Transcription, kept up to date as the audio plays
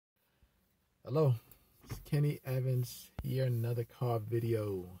Hello, it's KennyCEvans here, another car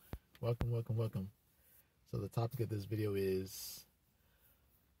video. Welcome. So the topic of this video is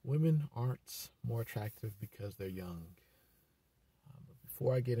women aren't more attractive because they're young. But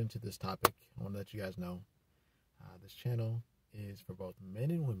before I get into this topic, I want to let you guys know this channel is for both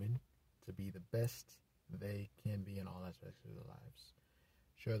men and women to be the best they can be in all aspects of their lives.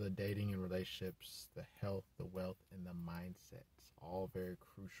 Sure, the dating and relationships, the health, the wealth, and the mindsets, all very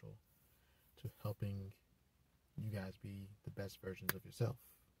crucial to helping you guys be the best versions of yourself.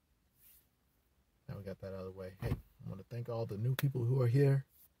 Now we got that out of the way. Hey, I want to thank all the new people who are here.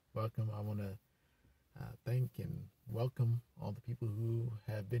 Welcome. I want to thank and welcome all the people who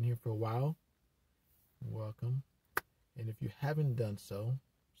have been here for a while. Welcome. And if you haven't done so,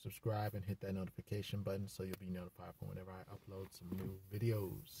 subscribe and hit that notification button so you'll be notified for whenever I upload some new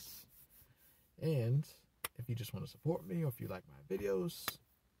videos. And if you just want to support me, or if you like my videos,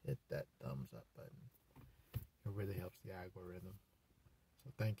 hit that thumbs up button. It really helps the algorithm.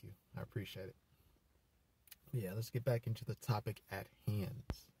 So thank you. I appreciate it. Yeah, let's get back into the topic at hand.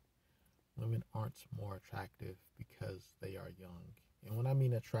 Women aren't more attractive because they are young. And when I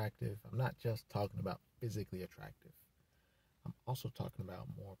mean attractive, I'm not just talking about physically attractive. I'm also talking about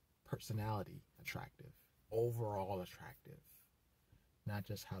more personality attractive, overall attractive, not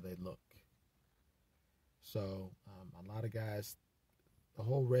just how they look. So a lot of guys, the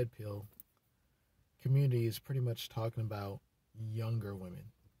whole red pill community is pretty much talking about younger women.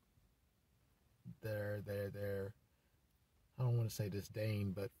 Their I don't want to say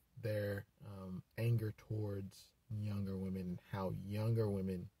disdain, but their anger towards younger women and how younger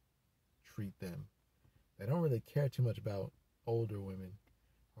women treat them. They don't really care too much about older women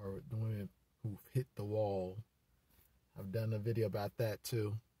or the women who've hit the wall. I've done a video about that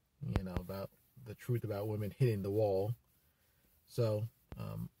too, about the truth about women hitting the wall. So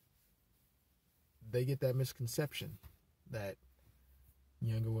they get that misconception that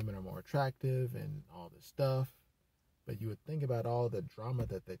younger women are more attractive and all this stuff. But you would think about all the drama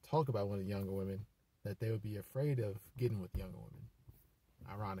that they talk about with younger women, that they would be afraid of getting with younger women,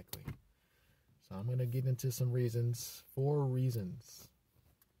 ironically. So I'm going to get into some reasons, 4 reasons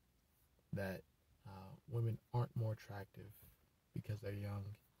that women aren't more attractive because they're young,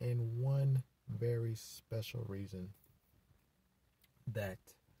 and one very special reason that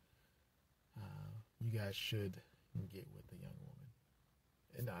you guys should get with a young woman.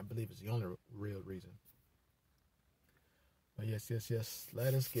 And I believe it's the only real reason. But yes,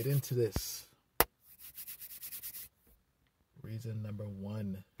 let us get into this. Reason number 1,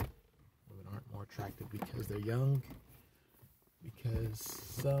 women aren't more attractive because they're young. Because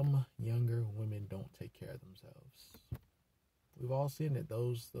some younger women don't take care of themselves. We've all seen it.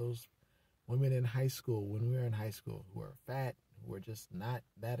 Those women in high school, when we were in high school, who are fat, who are just not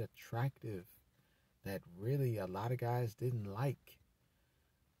that attractive, that really a lot of guys didn't like,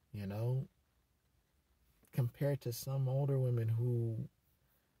 compared to some older women who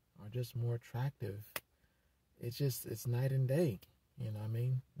are just more attractive. It's night and day. You know what I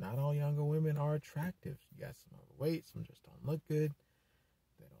mean? Not all younger women are attractive. You got some overweight, some just don't look good.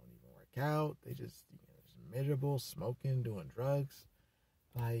 They don't even work out. They just, just miserable, smoking, doing drugs.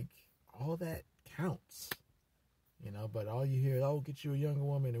 Like, all that counts. But all you hear, get you a younger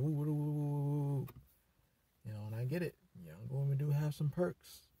woman, and woo. And I get it. Younger women do have some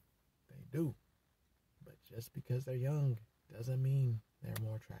perks. They do. But just because they're young doesn't mean they're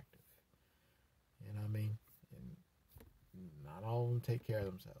more attractive. You know what I mean? And not all of them take care of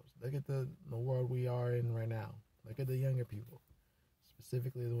themselves. Look at the world we are in right now. Look at the younger people,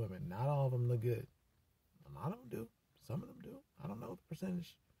 specifically the women. Not all of them look good. A lot of them do. Some of them do. I don't know the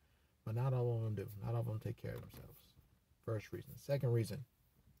percentage, but not all of them do. Not all of them take care of themselves. First reason. Second reason,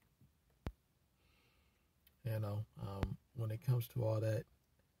 when it comes to all that,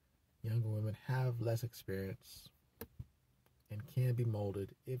 younger women have less experience and can be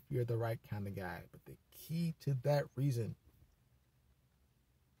molded if you're the right kind of guy. But the key to that reason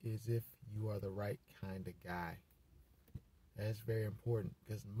is if you are the right kind of guy. That's very important,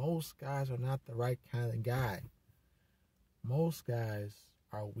 because most guys are not the right kind of guy. Most guys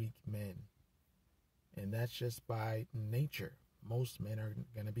are weak men. And that's just by nature. Most men are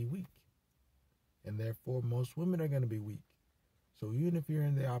going to be weak. And therefore, most women are going to be weak. So even if you're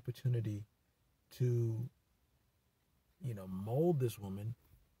in the opportunity to, mold this woman,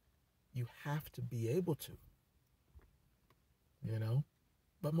 you have to be able to.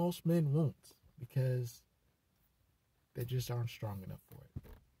 But most men won't, because they just aren't strong enough for it.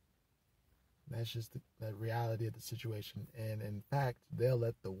 That's just the reality of the situation. And in fact, they'll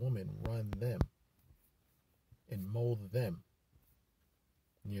let the woman run them and mold them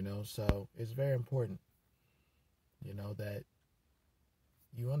So it's very important, that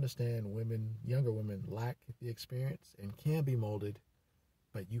you understand younger women lack the experience and can be molded,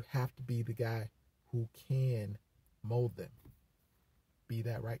 but you have to be the guy who can mold them. Be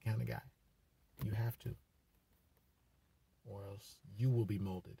that right kind of guy. You have to. Or else you will be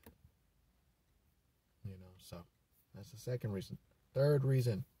molded. So that's the second reason. Third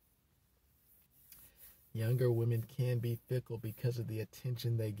reason. Younger women can be fickle because of the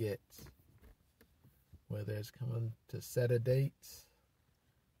attention they get. Whether it's coming to set a date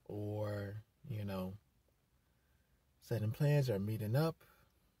or, setting plans or meeting up,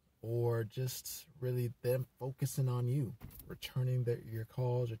 or just really them focusing on you, returning your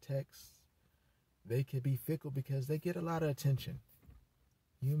calls or texts. They could be fickle because they get a lot of attention.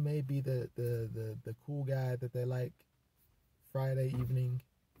 You may be the cool guy that they like Friday evening,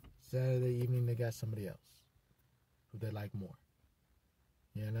 Saturday evening they got somebody else who they like more.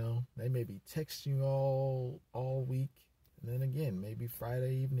 They may be texting you all week, and then again, maybe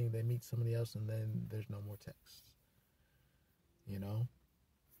Friday evening they meet somebody else and then there's no more texts.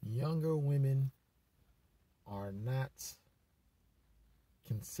 Younger women are not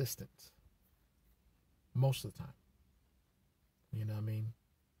consistent most of the time. You know what I mean?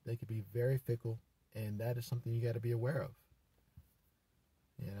 They could be very fickle, and that is something you got to be aware of.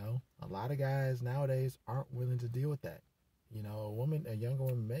 A lot of guys nowadays aren't willing to deal with that. A younger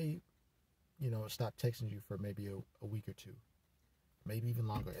woman may, stop texting you for maybe a week or two, maybe even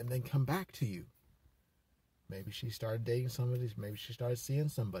longer, and then come back to you. Maybe she started dating somebody, maybe she started seeing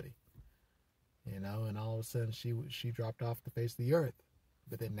somebody, and all of a sudden she dropped off the face of the earth,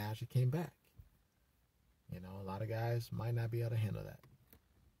 but then now she came back. A lot of guys might not be able to handle that,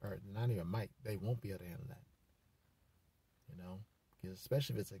 or not even might, they won't be able to handle that. Because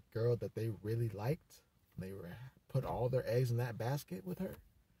especially if it's a girl that they really liked, they put all their eggs in that basket with her,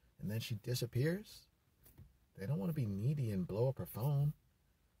 and then she disappears. They don't want to be needy and blow up her phone,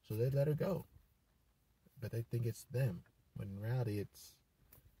 so they let her go. But they think it's them, when in reality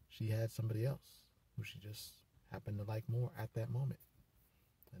she had somebody else who she just happened to like more at that moment.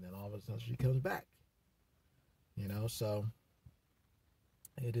 And then all of a sudden she comes back. So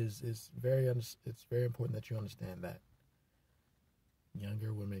it's very important that you understand that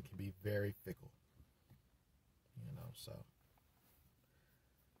younger women can be very fickle. So.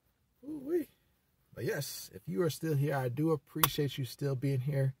 Ooh-wee. But yes, if you are still here, I do appreciate you still being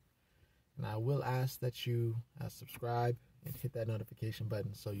here. And I will ask that you subscribe and hit that notification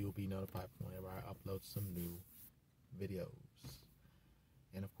button so you'll be notified whenever I upload some new videos.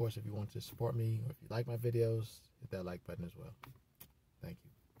 And of course, if you want to support me, or if you like my videos, hit that like button as well. Thank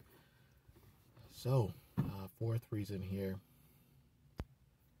you. So, fourth reason here.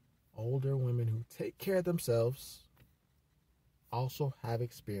 Older women who take care of themselves also have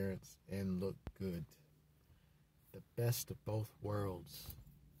experience and look good. The best of both worlds.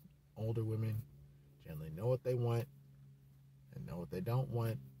 Older women generally know what they want and know what they don't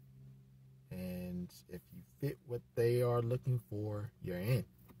want. And if you fit what they are looking for, you're in.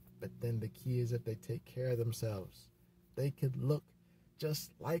 But then the key is if they take care of themselves. They could look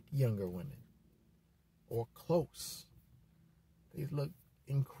just like younger women or close. They look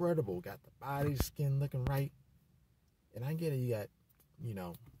incredible. Got the body, skin looking right. And I get it, you got,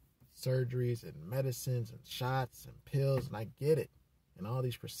 surgeries and medicines and shots and pills, and I get it. And all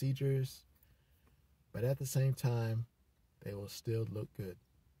these procedures. But at the same time, they will still look good.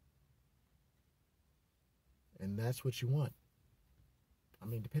 And that's what you want. I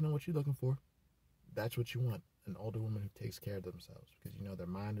mean, depending on what you're looking for, that's what you want. An older woman who takes care of themselves. Because, their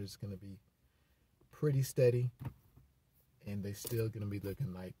mind is going to be pretty steady. And they still going to be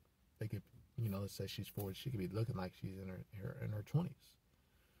looking like, they could, let's say she's 40. She could be looking like she's in her 20s.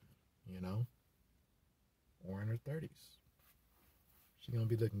 Or in her 30s. She's going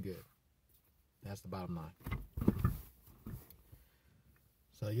to be looking good. That's the bottom line.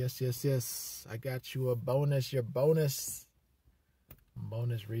 So, yes. I got you a bonus. Your bonus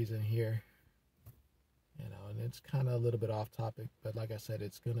reason here. And it's kind of a little bit off topic. But like I said,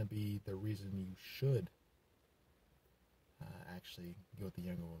 it's going to be the reason you should actually go with the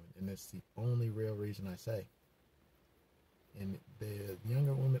younger woman. And it's the only real reason I say. And the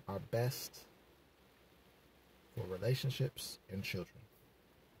younger women are best for relationships and children.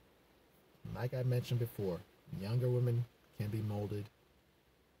 Like I mentioned before, younger women can be molded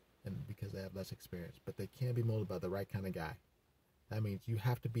and because they have less experience, but they can be molded by the right kind of guy. That means you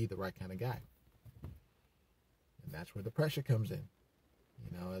have to be the right kind of guy. And that's where the pressure comes in.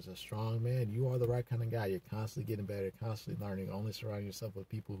 As a strong man, you are the right kind of guy. You're constantly getting better, constantly learning. Only surround yourself with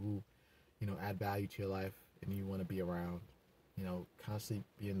people who, add value to your life and you want to be around. constantly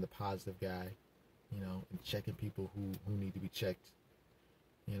being the positive guy, and checking people who need to be checked.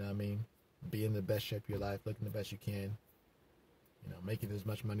 You know what I mean? Being the best shape of your life, looking the best you can, making as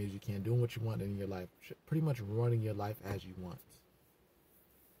much money as you can, doing what you want in your life, pretty much running your life as you want.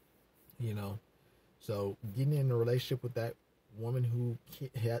 So getting in a relationship with that woman who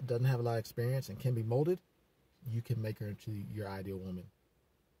doesn't have a lot of experience and can be molded, you can make her into your ideal woman.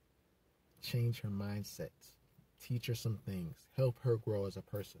 Change her mindset, teach her some things, help her grow as a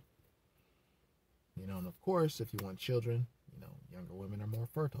person. And of course, if you want children, younger women are more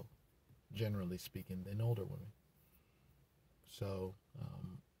fertile, generally speaking, than older women. So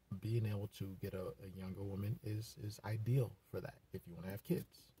being able to get a younger woman is ideal for that if you want to have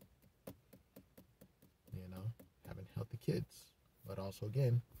kids. Having healthy kids. But also,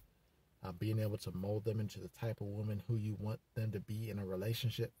 again, being able to mold them into the type of woman who you want them to be in a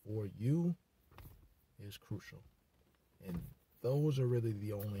relationship for you is crucial. And those are really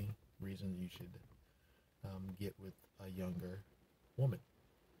the only reasons you should get with a younger woman.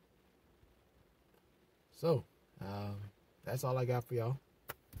 So, that's all I got for y'all.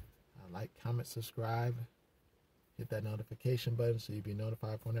 Like, comment, subscribe, hit that notification button so you'll be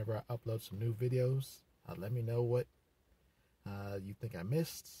notified whenever I upload some new videos. Let me know what you think I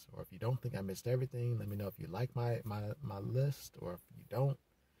missed, or if you don't think I missed everything. Let me know if you like my list, or if you don't.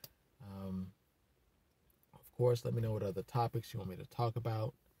 Of course, let me know what other topics you want me to talk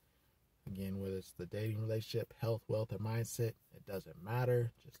about. Again, whether it's the dating relationship, health, wealth, or mindset, it doesn't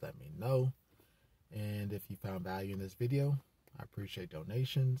matter. Just let me know. And if you found value in this video, I appreciate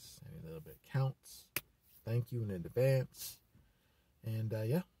donations. Any little bit counts. Thank you in advance. And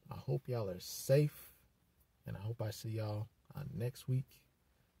yeah, I hope y'all are safe. And I hope I see y'all next week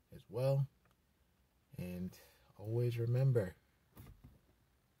as well. And always remember,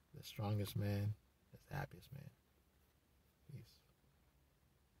 the strongest man is the happiest man.